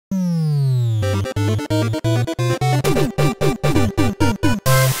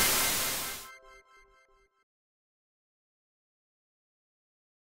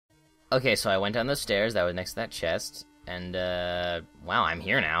Okay, so I went down those stairs that was next to that chest, and, wow, I'm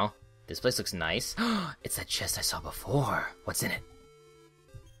here now. This place looks nice. It's that chest I saw before. What's in it?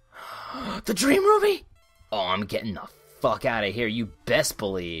 The Dream Ruby? Oh, I'm getting the fuck out of here, you best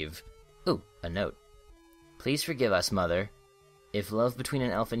believe. Ooh, a note. Please forgive us, Mother. If love between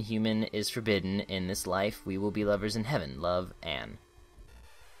an elf and human is forbidden in this life, we will be lovers in heaven. Love, Anne.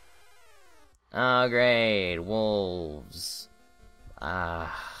 Oh, great. Wolves.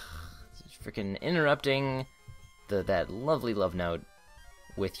 Freaking interrupting that lovely love note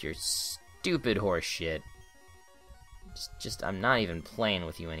with your stupid horse shit. Just, I'm not even playing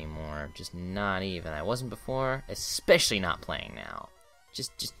with you anymore. Just not even. I wasn't before, especially not playing now.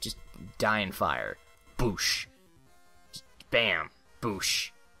 Just die in fire. Boosh. Just bam. Boosh.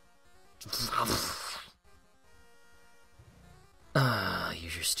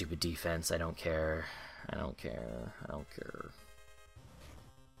 Use your stupid defense. I don't care. I don't care. I don't care.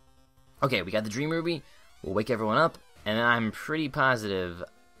 Okay, we got the Dream Ruby. We'll wake everyone up, and I'm pretty positive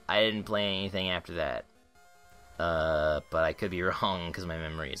I didn't play anything after that. But I could be wrong because my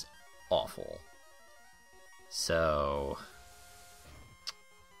memory is awful. So,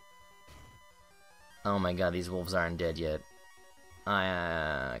 oh my god, these wolves aren't dead yet.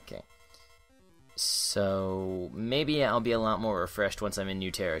 Okay. So, maybe I'll be a lot more refreshed once I'm in new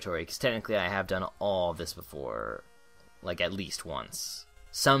territory, because technically I have done all of this before. Like, at least once.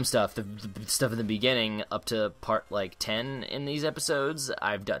 Some stuff, the stuff in the beginning, up to part, like, 10 in these episodes,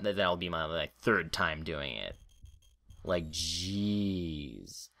 I've done, that'll be my, like, third time doing it. Like,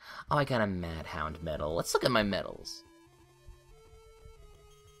 jeez. Oh, I got a Mad Hound medal. Let's look at my medals.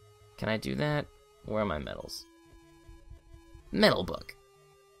 Can I do that? Where are my medals? Medal book.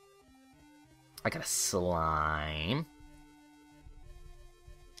 I got a slime.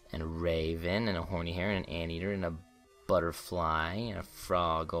 And a raven, and a horny hare, and an anteater, and a butterfly, and a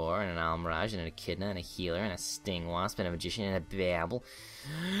frog ore, and an almirage, and an echidna, and a healer, and a sting wasp, and a magician, and a babble,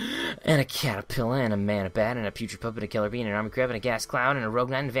 and a caterpillar, and a mana bat, and a putrid pup, and a killer bee, and an army crab, and a gas cloud, and a rogue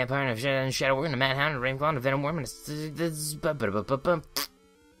knight, and a vampire, and a shadow worm, and a mad hound, and a ravenclaw, and a venom worm, and a...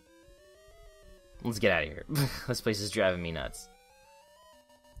 Let's get out of here. This place is driving me nuts.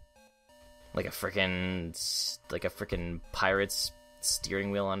 Like a frickin' pirate's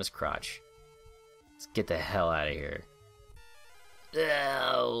steering wheel on his crotch. Let's get the hell out of here.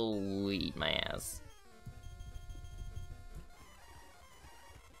 Oh, eat my ass.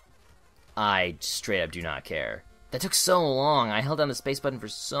 I straight up do not care. That took so long. I held down the space button for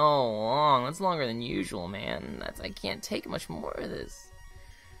so long. That's longer than usual, man. I can't take much more of this.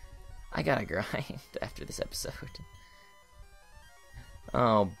 I gotta grind after this episode.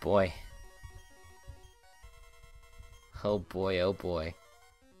 Oh boy. Oh boy, oh boy.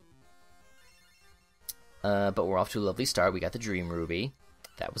 But we're off to a lovely start. We got the Dream Ruby.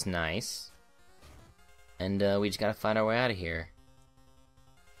 That was nice. And we just gotta find our way out of here.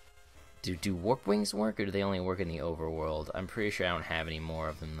 Do warp wings work, or do they only work in the overworld? I'm pretty sure I don't have any more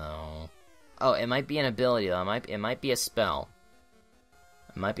of them, though. Oh, it might be an ability, though. It might be a spell.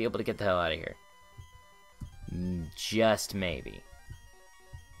 I might be able to get the hell out of here. Just maybe.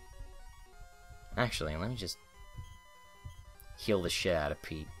 Actually, let me just heal the shit out of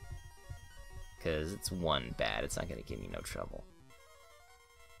Pete. Because it's one bad. It's not going to give me no trouble.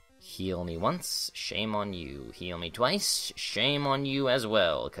 Heal me once, shame on you. Heal me twice, shame on you as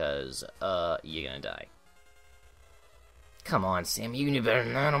well. Because, you're going to die. Come on, Sam, you can do better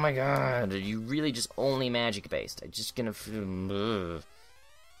than that. Oh my god. Are you really just only magic-based? I'm just gonna...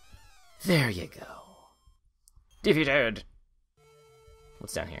 There you go. Defeated!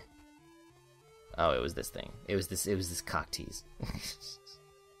 What's down here? Oh, it was this thing. It was this cock tease.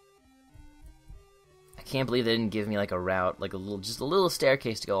 I can't believe they didn't give me like a route, like just a little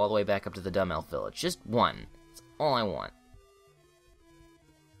staircase to go all the way back up to the Dumb Elf Village. Just one. That's all I want.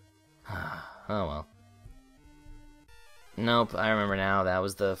 Oh well. Nope, I remember now. That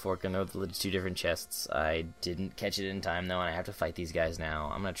was the fork and the two different chests. I didn't catch it in time though, and I have to fight these guys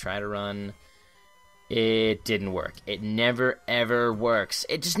now. I'm gonna try to run. It didn't work. It never ever works.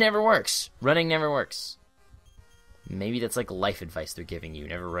 It just never works. Running never works. Maybe that's like life advice they're giving you.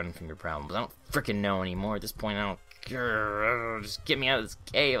 Never run from your problems. I don't frickin' know anymore. At this point, I don't care. Just get me out of this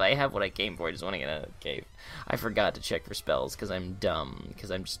cave. I have what I came for. I just want to get out of the cave. I forgot to check for spells because I'm dumb.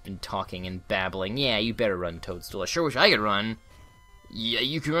 Because I've just been talking and babbling. Yeah, you better run, Toadstool. I sure wish I could run. Yeah,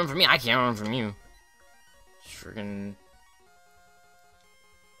 you can run from me. I can't run from you. Frickin'...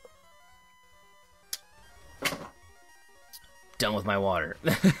 Done with my water.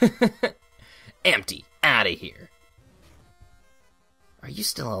 Empty. Out of here. Are you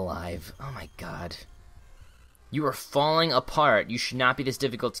still alive? Oh my god. You are falling apart. You should not be this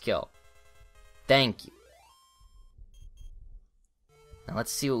difficult to kill. Thank you. Now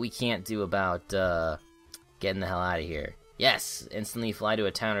let's see what we can't do about getting the hell out of here. Yes, instantly fly to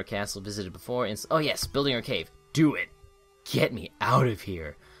a town or castle visited before. Oh yes, building or cave. Do it. Get me out of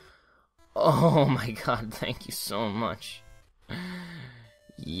here. Oh my god, thank you so much.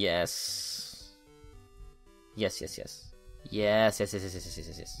 Yes. Yes, yes, yes. Yes, yes, yes, yes, yes, yes,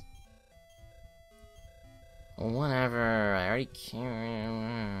 yes, yes. Whatever, I already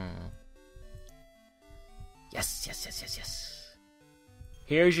can't. Yes, yes, yes, yes, yes.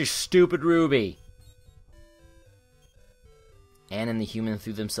 Here's your stupid ruby. Anne and the human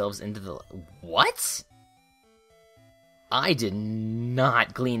threw themselves into the... What? I did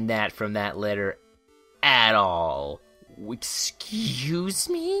not glean that from that letter at all. Excuse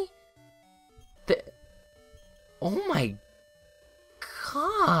me? Oh my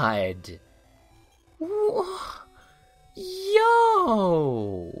god.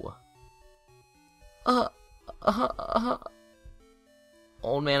 Yo!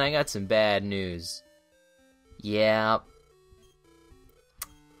 Old man, I got some bad news. Yeah.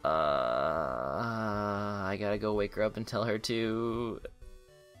 I gotta go wake her up and tell her to...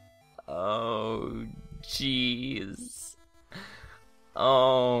 Oh, jeez.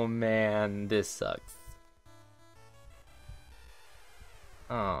 Oh, man, this sucks.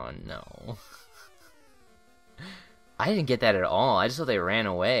 Oh, no. I didn't get that at all. I just thought they ran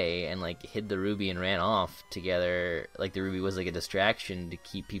away and, like, hid the ruby and ran off together. Like, the ruby was, like, a distraction to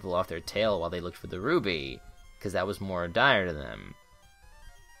keep people off their tail while they looked for the ruby. Because that was more dire to them.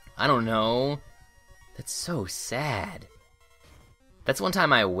 I don't know. That's so sad. That's one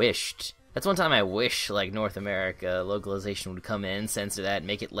time I wish, like, North America localization would come in, censor that, and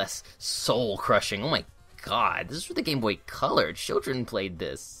make it less soul-crushing. Oh my god, this is for the Game Boy Color. Children played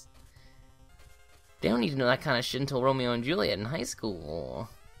this. They don't need to know that kind of shit until Romeo and Juliet in high school.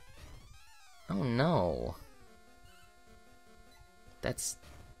 Oh no. That's...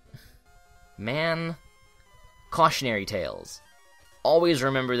 Man. Cautionary tales. Always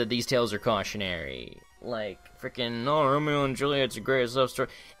remember that these tales are cautionary. Like, freaking, oh, Romeo and Juliet's the greatest love story.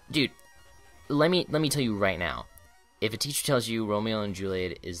 Dude, let me tell you right now. If a teacher tells you Romeo and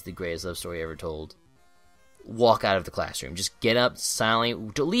Juliet is the greatest love story ever told, walk out of the classroom. Just get up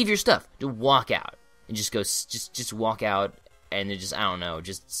silently. Don't leave your stuff. Just walk out. And just go, just walk out and just, I don't know,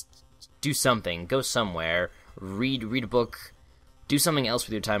 just do something. Go somewhere. Read a book. Do something else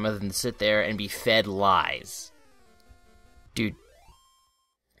with your time other than sit there and be fed lies. Dude.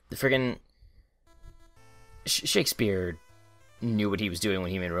 The friggin' Shakespeare knew what he was doing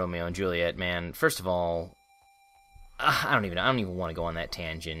when he made Romeo and Juliet, man. First of all, I don't even want to go on that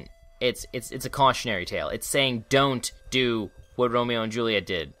tangent. It's a cautionary tale. It's saying don't do what Romeo and Juliet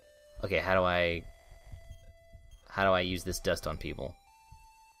did. Okay, how do I use this dust on people?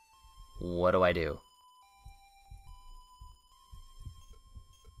 What do I do?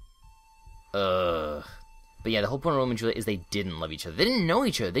 But yeah, the whole point of Romeo and Juliet is they didn't love each other. They didn't know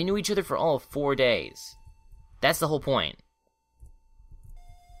each other. They knew each other for all of 4 days. That's the whole point.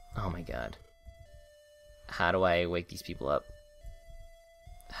 Oh my god. How do I wake these people up?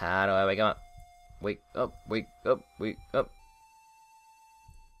 How do I wake them up? Wake up, wake up, wake up.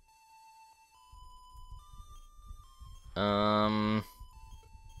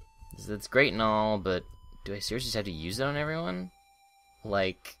 That's great and all, but do I seriously just have to use it on everyone?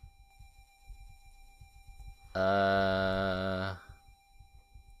 Like...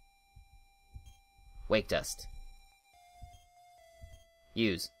 Wake dust.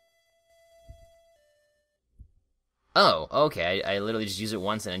 Use. Oh, okay. I literally just use it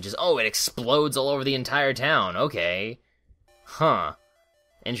once and it just... Oh, it explodes all over the entire town. Okay. Huh.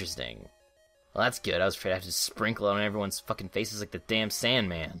 Interesting. Well, that's good. I was afraid I had to sprinkle it on everyone's fucking faces like the damn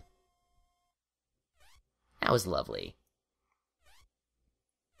Sandman. That was lovely.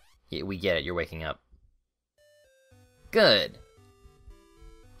 Yeah, we get it. You're waking up. Good.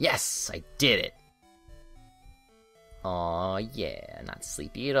 Yes, I did it. Aw, yeah, not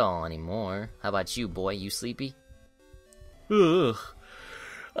sleepy at all anymore. How about you, boy? You sleepy? Ugh.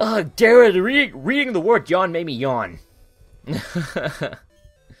 Darren, reading the word yawn made me yawn.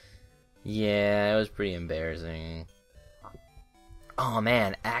 Yeah, it was pretty embarrassing. Oh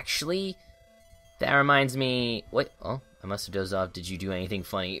man, actually, that reminds me... What? Oh, I must have dozed off. Did you do anything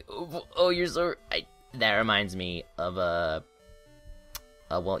funny? Oh, you're so... That reminds me of, well,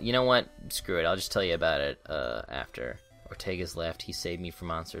 you know what? Screw it, I'll just tell you about it, after. Ortega's left, he saved me from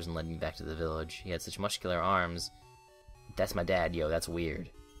monsters and led me back to the village. He had such muscular arms. That's my dad, yo, that's weird.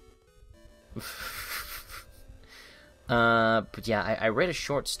 But yeah, I read a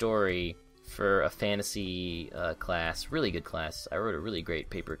short story for a fantasy class, really good class. I wrote a really great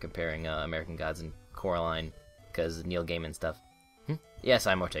paper comparing American Gods and Coraline, because Neil Gaiman stuff. Yes,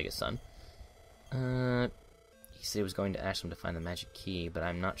 I'm Ortega's son. He said he was going to Ashland to find the magic key, but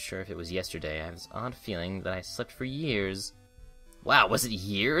I'm not sure if it was yesterday. I have this odd feeling that I slept for years. Wow, was it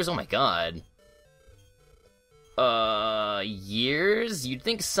years? Oh my god. Years? You'd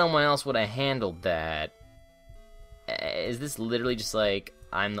think someone else would have handled that. Is this literally just like,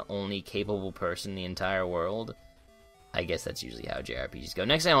 I'm the only capable person in the entire world? I guess that's usually how JRPGs go.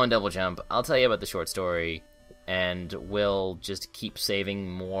 Next time on Double Jump, I'll tell you about the short story, and we'll just keep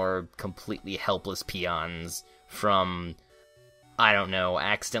saving more completely helpless peons from, I don't know,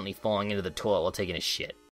 accidentally falling into the toilet while taking a shit.